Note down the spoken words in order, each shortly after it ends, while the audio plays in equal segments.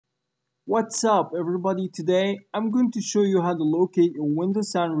What's up, everybody? Today I'm going to show you how to locate your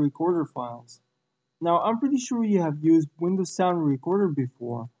Windows Sound Recorder files. Now, I'm pretty sure you have used Windows Sound Recorder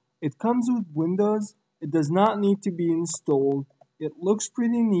before. It comes with Windows, it does not need to be installed, it looks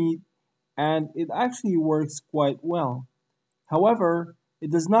pretty neat, and it actually works quite well. However,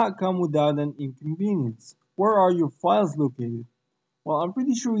 it does not come without an inconvenience. Where are your files located? Well, I'm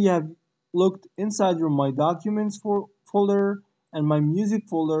pretty sure you have looked inside your My Documents folder and My Music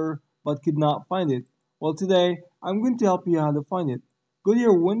folder but could not find it. Well, today I'm going to help you how to find it. Go to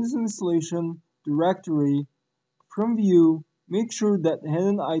your Windows installation directory, from View, make sure that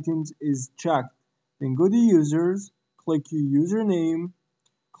Hidden Items is checked. Then go to Users, click your username,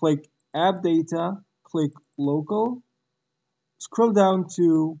 click App Data, click Local, scroll down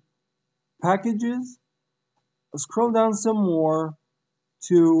to Packages, scroll down some more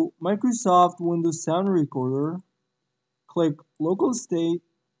to Microsoft Windows Sound Recorder, click Local State,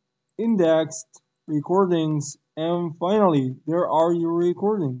 Indexed, Recordings, and finally, there are your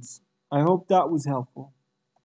recordings. I hope that was helpful.